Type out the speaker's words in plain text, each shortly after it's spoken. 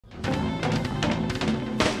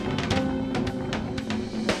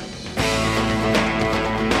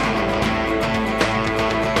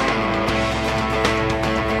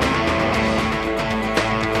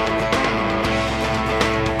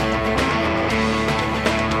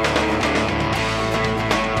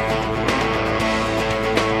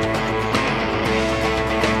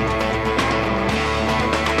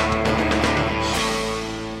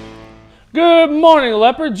morning,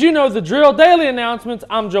 Leopards. You know the drill. Daily announcements.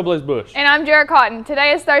 I'm Joe Blaze Bush. And I'm Jared Cotton.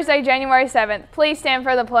 Today is Thursday, January 7th. Please stand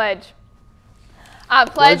for the pledge. I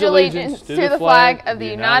pledge allegiance to the flag of the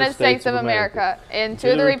United States of America and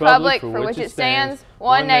to the republic for which it stands,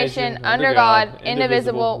 one nation, under God,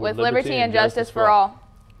 indivisible, with liberty and justice for all.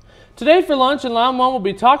 Today for lunch in line 1 will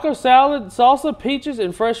be taco salad, salsa, peaches,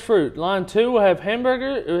 and fresh fruit. Line 2 will have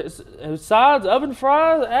hamburger, sides, oven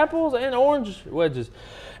fries, apples, and orange wedges.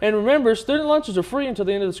 And remember, student lunches are free until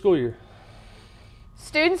the end of the school year.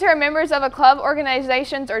 Students who are members of a club,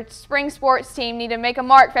 organizations, or spring sports team need to make a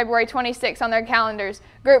mark February 26 on their calendars.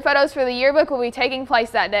 Group photos for the yearbook will be taking place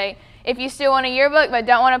that day. If you still want a yearbook but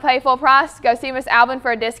don't want to pay full price, go see Miss Albin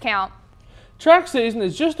for a discount. Track season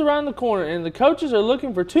is just around the corner, and the coaches are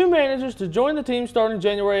looking for 2 managers to join the team starting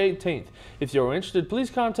January 18th. If you're interested, please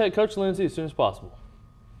contact Coach Lindsay as soon as possible.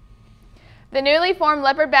 The newly formed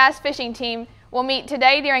leopard bass fishing team will meet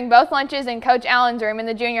today during both lunches in Coach Allen's room in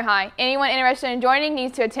the junior high. Anyone interested in joining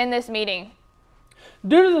needs to attend this meeting.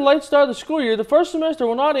 Due to the late start of the school year, the first semester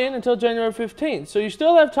will not end until January 15th, so you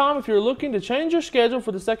still have time if you're looking to change your schedule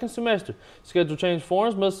for the second semester. Schedule change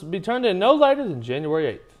forms must be turned in no later than January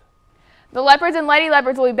 8th. The Leopards and Lady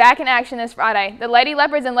Leopards will be back in action this Friday. The Lady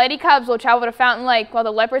Leopards and Lady Cubs will travel to Fountain Lake while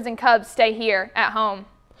the Leopards and Cubs stay here at home.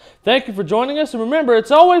 Thank you for joining us, and remember, it's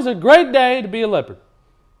always a great day to be a Leopard.